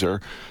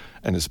user.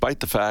 And despite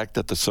the fact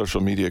that the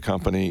social media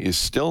company is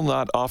still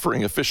not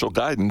offering official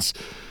guidance,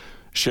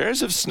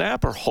 shares of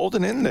Snap are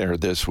holding in there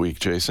this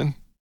week, Jason.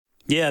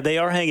 Yeah, they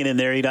are hanging in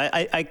there.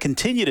 I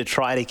continue to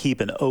try to keep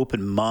an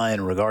open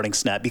mind regarding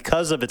Snap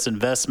because of its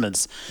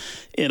investments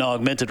in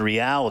augmented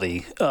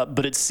reality.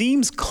 But it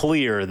seems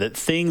clear that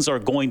things are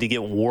going to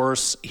get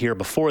worse here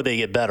before they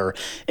get better.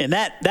 And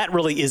that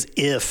really is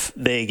if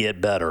they get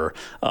better.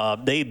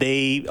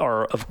 They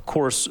are, of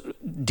course,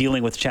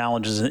 dealing with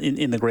challenges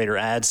in the greater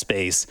ad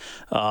space.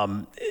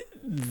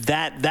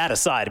 That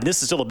aside, I mean,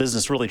 this is still a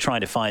business really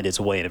trying to find its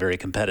way in a very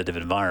competitive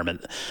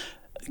environment.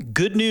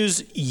 Good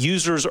news,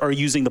 users are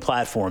using the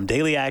platform.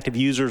 Daily active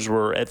users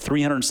were at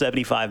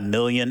 375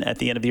 million at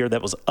the end of the year.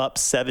 That was up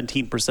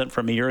 17%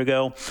 from a year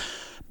ago.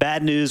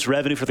 Bad news,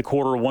 revenue for the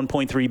quarter,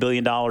 $1.3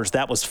 billion.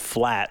 That was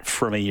flat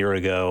from a year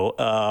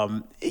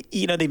ago.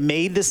 They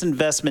made this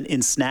investment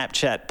in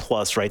Snapchat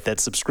Plus, right? That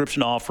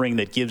subscription offering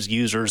that gives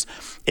users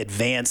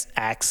advanced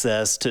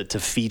access to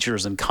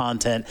features and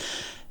content.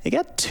 They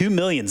got 2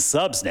 million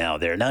subs now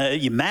there. Now,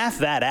 you math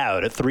that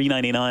out at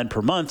 $3.99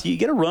 per month, you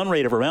get a run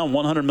rate of around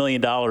 $100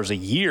 million a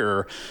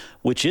year,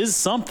 which is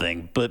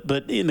something.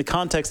 But in the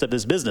context of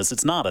this business,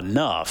 it's not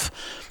enough.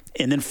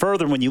 And then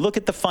further, when you look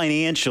at the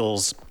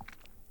financials,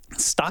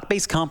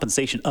 stock-based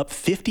compensation up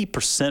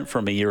 50%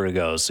 from a year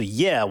ago. So,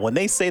 yeah, when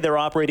they say they're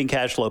operating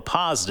cash flow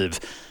positive,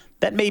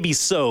 That may be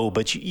so,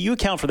 but you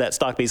account for that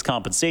stock-based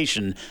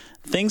compensation,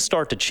 things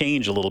start to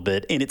change a little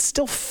bit, and it's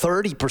still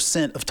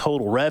 30% of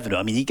total revenue.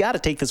 I mean, you got to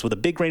take this with a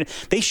big grain.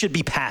 They should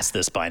be past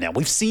this by now.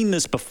 We've seen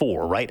this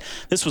before, right?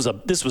 This was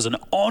an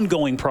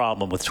ongoing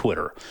problem with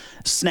Twitter.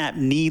 Snap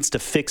needs to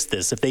fix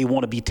this if they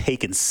want to be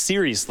taken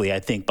seriously, I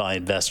think, by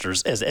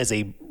investors as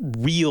a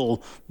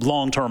real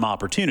long-term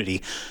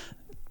opportunity.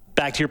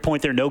 Back to your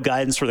point there, no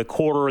guidance for the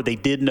quarter. They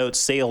did note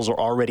sales are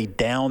already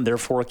down. Their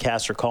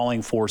forecasts are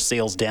calling for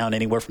sales down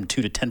anywhere from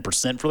 2 to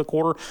 10% for the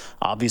quarter.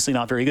 Obviously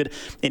not very good.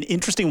 An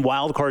interesting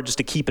wild card just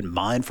to keep in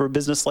mind for a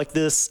business like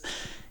this.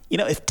 You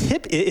know, if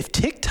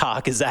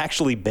TikTok is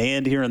actually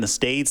banned here in the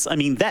States, I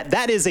mean,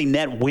 that is a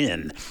net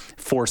win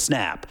for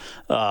Snap.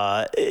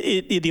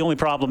 The only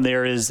problem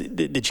there is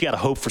that you got to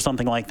hope for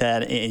something like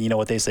that. And you know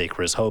what they say,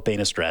 Chris, hope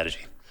ain't a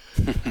strategy.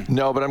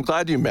 No, but I'm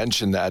glad you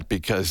mentioned that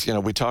because, you know,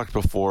 we talked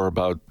before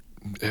about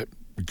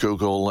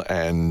Google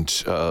and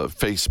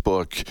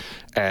Facebook,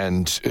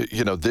 and,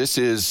 you know, this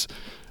is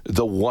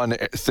the one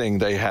thing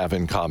they have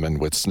in common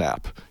with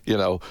Snap. You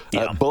know,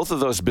 both of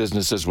those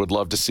businesses would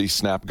love to see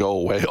Snap go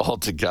away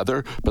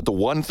altogether, but the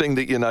one thing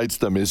that unites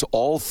them is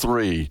all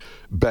three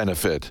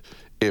benefit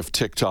if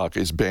TikTok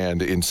is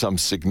banned in some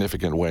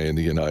significant way in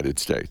the United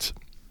States.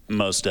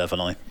 Most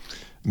definitely.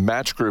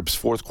 Match Group's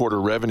fourth quarter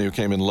revenue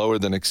came in lower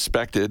than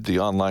expected. The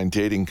online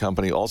dating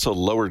company also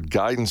lowered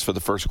guidance for the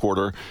first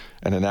quarter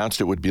and announced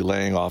it would be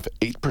laying off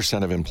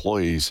 8% of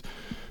employees.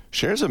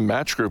 Shares of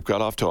Match Group got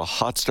off to a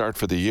hot start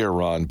for the year,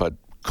 Ron, but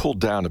cooled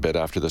down a bit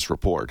after this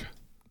report.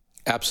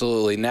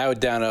 Absolutely. Now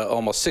down to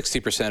almost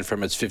 60%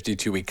 from its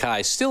 52-week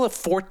high. Still a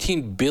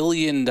 $14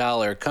 billion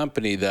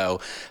company, though.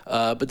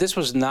 But this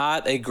was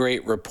not a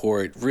great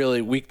report.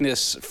 Really,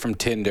 weakness from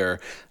Tinder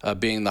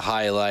being the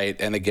highlight.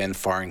 And again,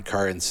 foreign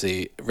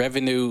currency.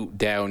 Revenue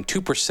down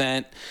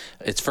 2%.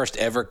 Its first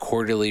ever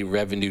quarterly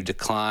revenue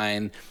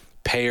decline.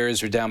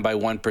 Payers are down by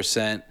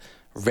 1%.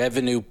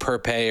 Revenue per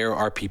payer,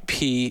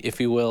 RPP,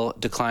 if you will,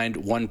 declined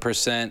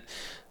 1%.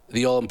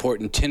 The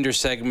all-important Tinder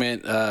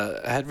segment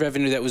had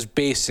revenue that was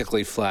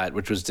basically flat,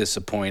 which was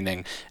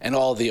disappointing. And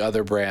all the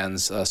other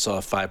brands saw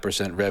a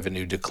 5%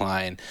 revenue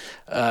decline.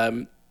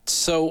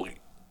 So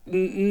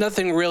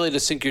nothing really to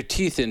sink your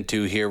teeth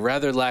into here.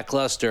 Rather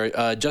lackluster.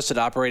 Adjusted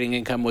operating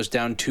income was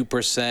down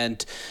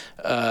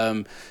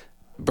 2%.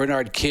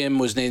 Bernard Kim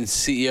was named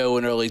CEO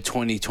in early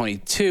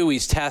 2022.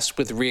 He's tasked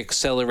with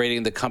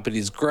reaccelerating the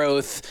company's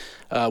growth.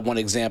 One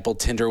example,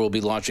 Tinder will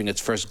be launching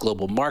its first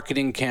global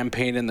marketing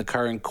campaign in the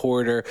current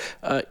quarter.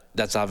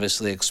 That's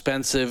obviously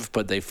expensive,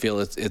 but they feel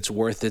it's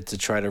worth it to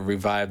try to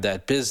revive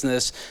that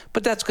business.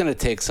 But that's going to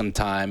take some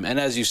time. And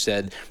as you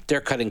said, they're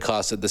cutting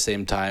costs at the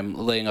same time,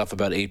 laying off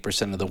about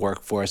 8% of the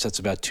workforce. That's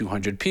about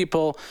 200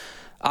 people.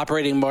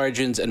 Operating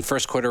margins and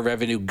first quarter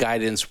revenue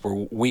guidance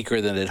were weaker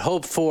than it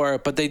hoped for,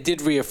 but they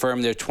did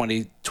reaffirm their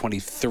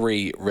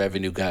 2023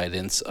 revenue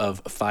guidance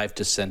of 5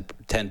 to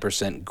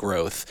 10%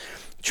 growth.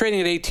 Trading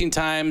at 18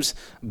 times,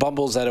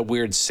 Bumble's at a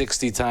weird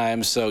 60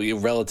 times, so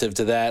relative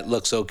to that,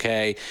 looks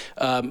okay.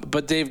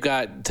 But they've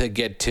got to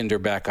get Tinder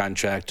back on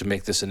track to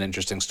make this an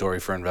interesting story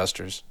for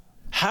investors.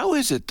 How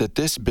is it that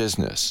this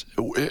business,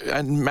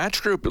 and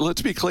Match Group,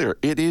 let's be clear,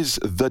 it is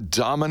the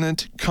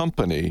dominant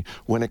company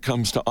when it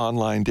comes to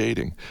online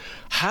dating.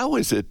 How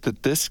is it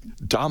that this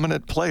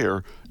dominant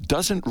player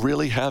doesn't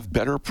really have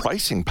better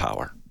pricing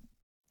power?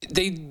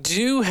 They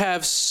do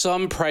have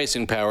some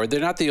pricing power.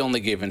 They're not the only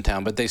game in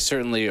town, but they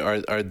certainly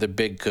are the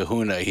big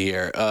kahuna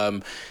here.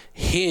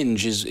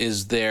 Hinge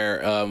is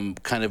their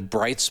kind of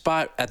bright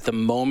spot at the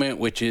moment,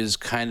 which is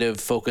kind of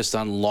focused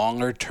on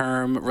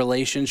longer-term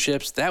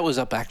relationships. That was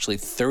up actually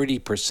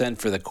 30%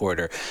 for the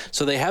quarter.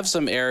 So they have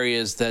some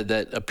areas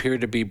that appear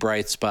to be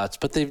bright spots,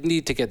 but they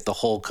need to get the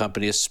whole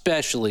company,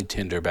 especially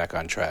Tinder, back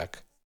on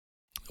track.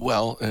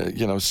 Well,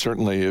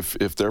 certainly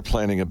if they're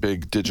planning a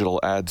big digital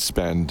ad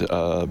spend,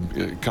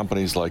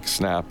 companies like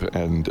Snap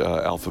and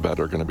Alphabet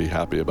are going to be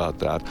happy about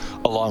that,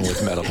 along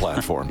with Meta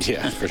Platforms.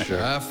 Yeah, for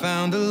sure. I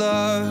found a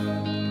love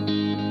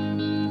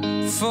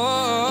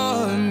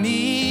for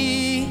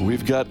me.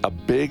 We've got a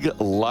big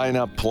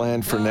lineup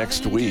planned for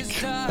next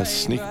week. A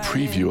sneak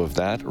preview of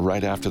that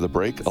right after the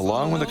break,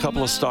 along with a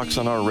couple of stocks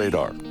on our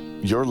radar.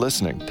 You're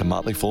listening to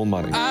Motley Fool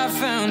Money. I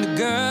found a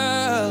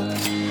girl.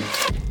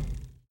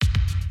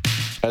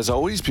 As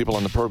always, people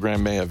on the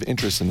program may have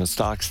interest in the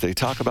stocks they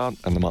talk about,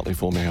 and the Motley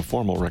Fool may have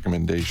formal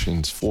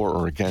recommendations for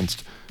or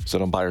against, so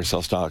don't buy or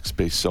sell stocks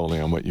based solely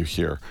on what you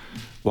hear.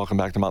 Welcome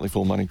back to Motley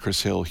Fool Money.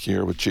 Chris Hill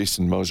here with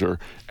Jason Moser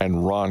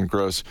and Ron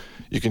Gross.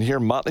 You can hear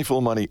Motley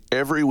Fool Money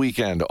every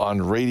weekend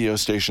on radio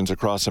stations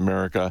across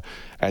America,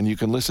 and you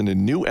can listen to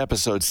new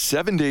episodes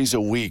 7 days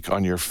a week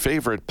on your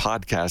favorite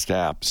podcast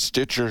app,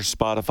 Stitcher,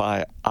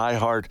 Spotify,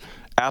 iHeart,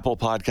 Apple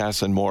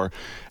Podcasts, and more.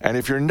 And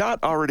if you're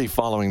not already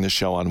following the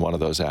show on one of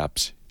those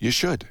apps, you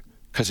should,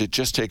 because it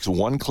just takes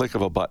one click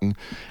of a button.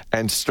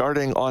 And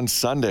starting on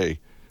Sunday,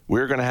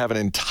 we're going to have an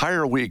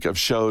entire week of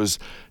shows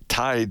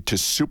tied to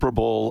Super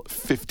Bowl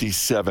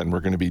 57. We're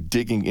going to be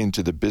digging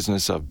into the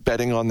business of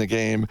betting on the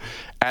game,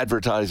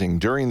 advertising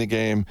during the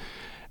game,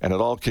 And it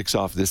all kicks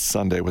off this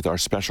Sunday with our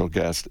special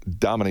guest,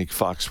 Dominique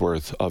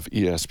Foxworth of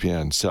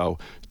ESPN. So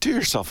do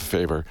yourself a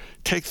favor,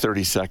 take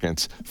 30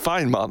 seconds,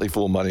 find Motley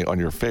Fool Money on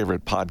your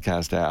favorite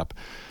podcast app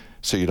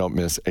so you don't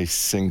miss a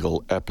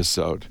single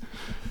episode.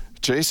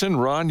 Jason,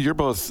 Ron, you're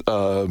both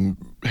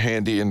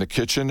handy in the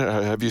kitchen.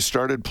 Have you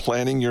started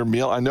planning your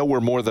meal? I know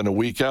we're more than a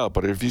week out,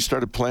 but have you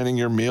started planning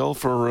your meal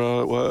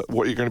for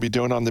what you're going to be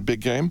doing on the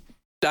big game?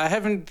 I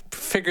haven't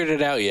figured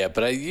it out yet,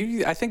 but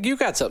I think you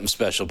got something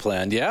special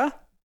planned, yeah?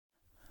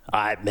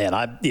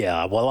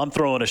 Well, I'm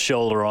throwing a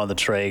shoulder on the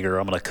Traeger.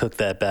 I'm going to cook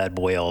that bad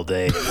boy all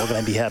day. We're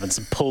going to be having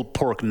some pulled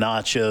pork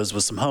nachos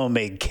with some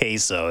homemade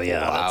queso.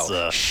 Yeah,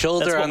 Wow.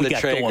 Shoulder on the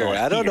Traeger.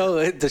 I don't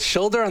know. The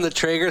shoulder on the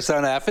Traeger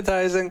sound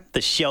appetizing?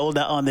 The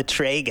shoulder on the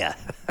Traeger.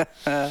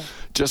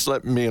 Just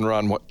let me and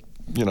Ron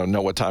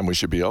know what time we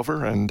should be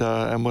over, and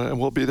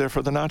we'll be there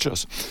for the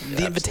nachos.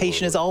 The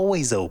invitation is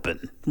always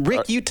open.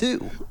 Rick, you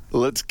too.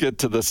 Let's get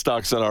to the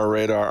stocks on our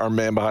radar. Our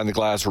man behind the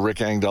glass,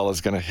 Rick Engdahl,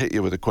 is going to hit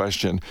you with a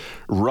question.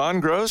 Ron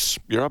Gross,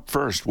 you're up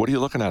first. What are you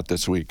looking at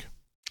this week?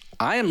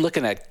 I am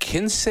looking at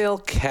Kinsale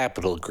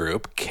Capital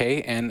Group,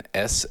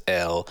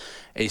 KNSL,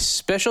 a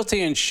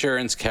specialty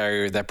insurance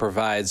carrier that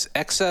provides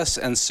excess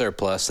and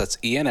surplus, that's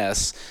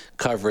ENS,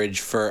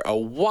 coverage for a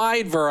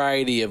wide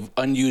variety of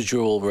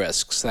unusual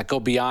risks that go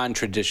beyond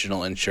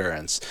traditional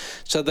insurance.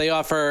 So they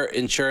offer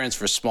insurance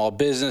for small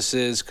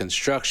businesses,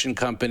 construction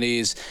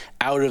companies,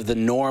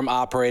 out-of-the-norm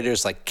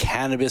operators like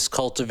cannabis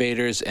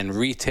cultivators and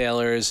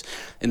retailers,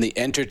 in the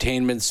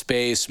entertainment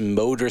space,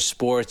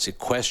 motorsports,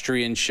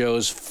 equestrian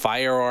shows,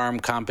 firearm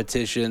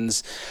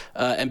competitions.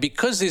 And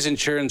because these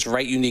insurers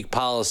write unique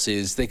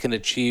policies, they can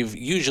achieve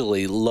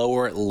usually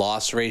lower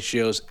loss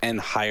ratios and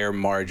higher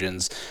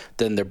margins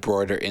than the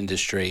broader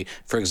industry.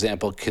 For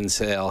example,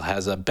 Kinsale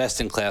has a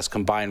best-in-class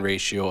combined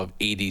ratio of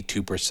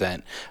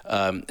 82%,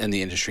 and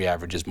the industry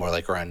average is more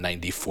like around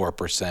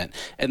 94%.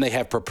 And they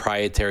have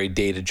proprietary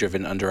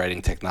data-driven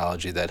underwriting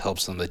technology that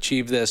helps them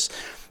achieve this.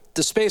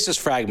 The space is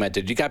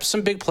fragmented. You got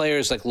some big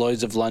players like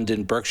Lloyd's of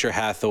London, Berkshire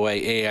Hathaway,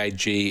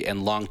 AIG,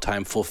 and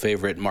longtime full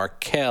favorite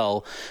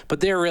Markel, but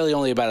they're really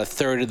only about a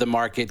third of the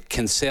market.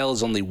 Kinsale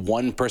is only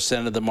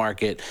 1% of the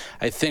market.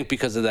 I think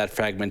because of that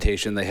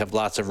fragmentation, they have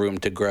lots of room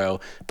to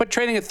grow, but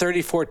trading at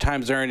 34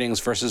 times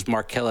earnings versus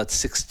Markel at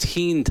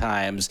 16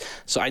 times.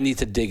 So I need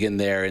to dig in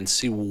there and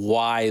see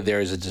why there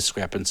is a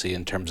discrepancy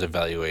in terms of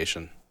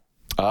valuation.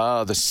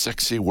 The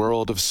sexy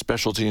world of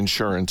specialty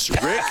insurance.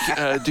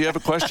 Rick, do you have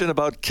a question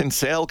about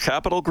Kinsale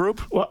Capital Group?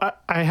 Well,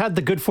 I had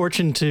the good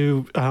fortune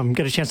to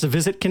get a chance to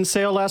visit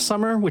Kinsale last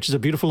summer, which is a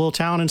beautiful little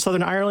town in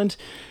Southern Ireland.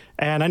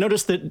 And I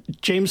noticed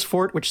that James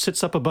Fort, which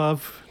sits up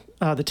above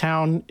the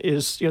town,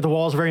 is, the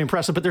walls are very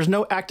impressive, but there's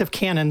no active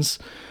cannons.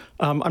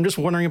 I'm just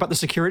wondering about the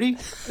security.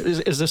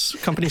 Is this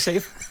company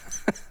safe?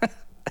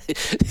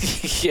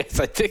 Yes,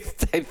 I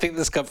think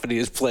this company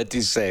is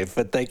plenty safe,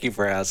 but thank you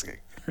for asking.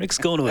 Rick's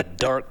going to a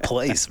dark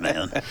place,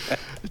 man.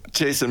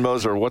 Jason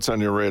Moser, what's on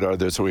your radar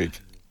this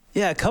week?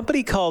 Yeah, a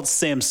company called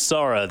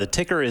Samsara. The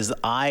ticker is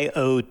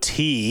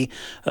IoT.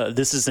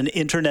 This is an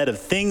Internet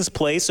of Things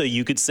play, so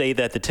you could say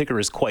that the ticker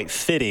is quite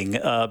fitting.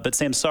 But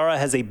Samsara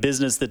has a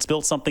business that's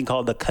built something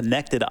called the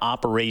Connected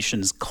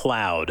Operations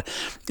Cloud.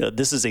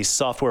 This is a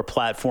software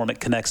platform that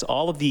connects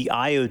all of the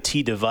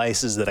IoT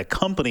devices that a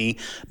company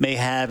may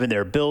have in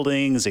their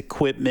buildings,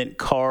 equipment,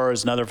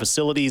 cars, and other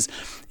facilities.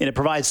 And it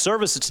provides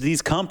services to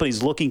these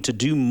companies looking to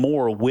do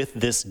more with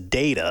this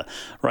data,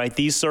 right?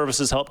 These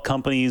services help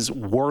companies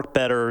work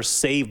better,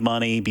 save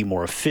money, be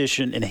more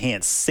efficient,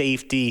 enhance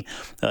safety,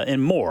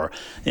 and more.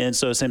 And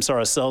so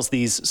Samsara sells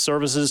these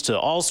services to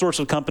all sorts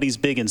of companies,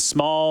 big and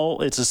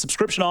small. It's a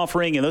subscription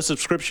offering, and those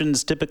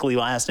subscriptions typically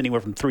last anywhere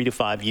from 3 to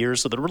 5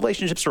 years, so the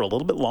relationships are a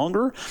little bit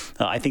longer.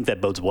 I think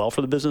that bodes well for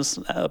the business,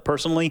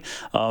 personally.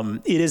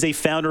 It is a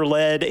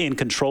founder-led and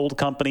controlled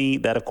company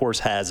that, of course,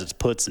 has its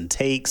puts and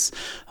takes.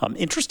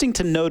 Interesting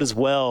to note as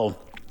well,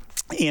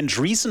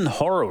 Andreessen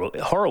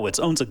Horowitz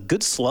owns a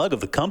good slug of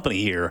the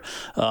company here,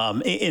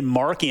 and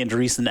Mark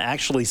Andreessen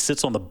actually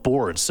sits on the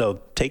board, so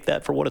take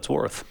that for what it's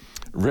worth.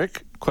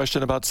 Rick,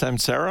 question about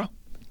Samsara?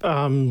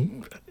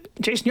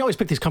 Jason, you always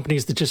pick these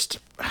companies that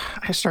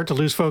I start to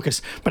lose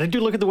focus. But I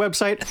do look at the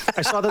website.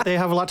 I saw that they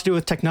have a lot to do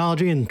with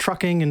technology and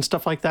trucking and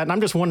stuff like that, and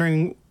I'm just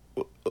wondering,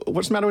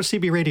 what's the matter with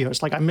CB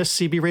radios? Like, I miss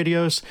CB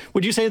radios.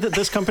 Would you say that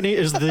this company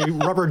is the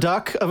rubber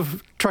duck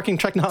of trucking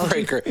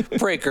technology?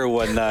 Breaker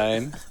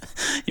 19.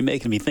 You're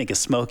making me think of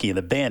Smokey and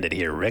the Bandit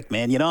here, Rick,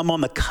 man. I'm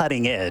on the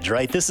cutting edge,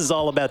 right? This is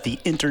all about the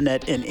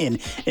internet and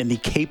the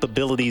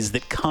capabilities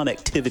that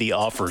connectivity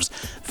offers.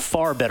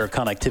 Far better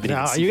connectivity.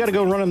 Now, you got to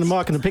go run in the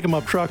muck in the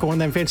pick-em-up truck or one of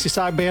them fancy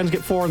side bands,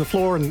 get 4 on the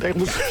floor, and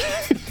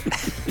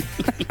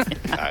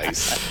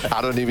Nice.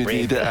 I don't even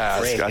need to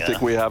ask. I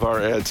think we have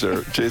our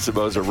answer. Jason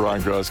Moser,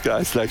 Ron Gross.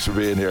 Guys, thanks for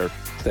being here.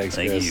 Thanks,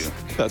 Thank Chris. you.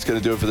 That's going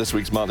to do it for this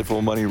week's Motley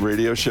Fool Money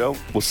radio show.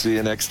 We'll see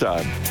you next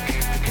time.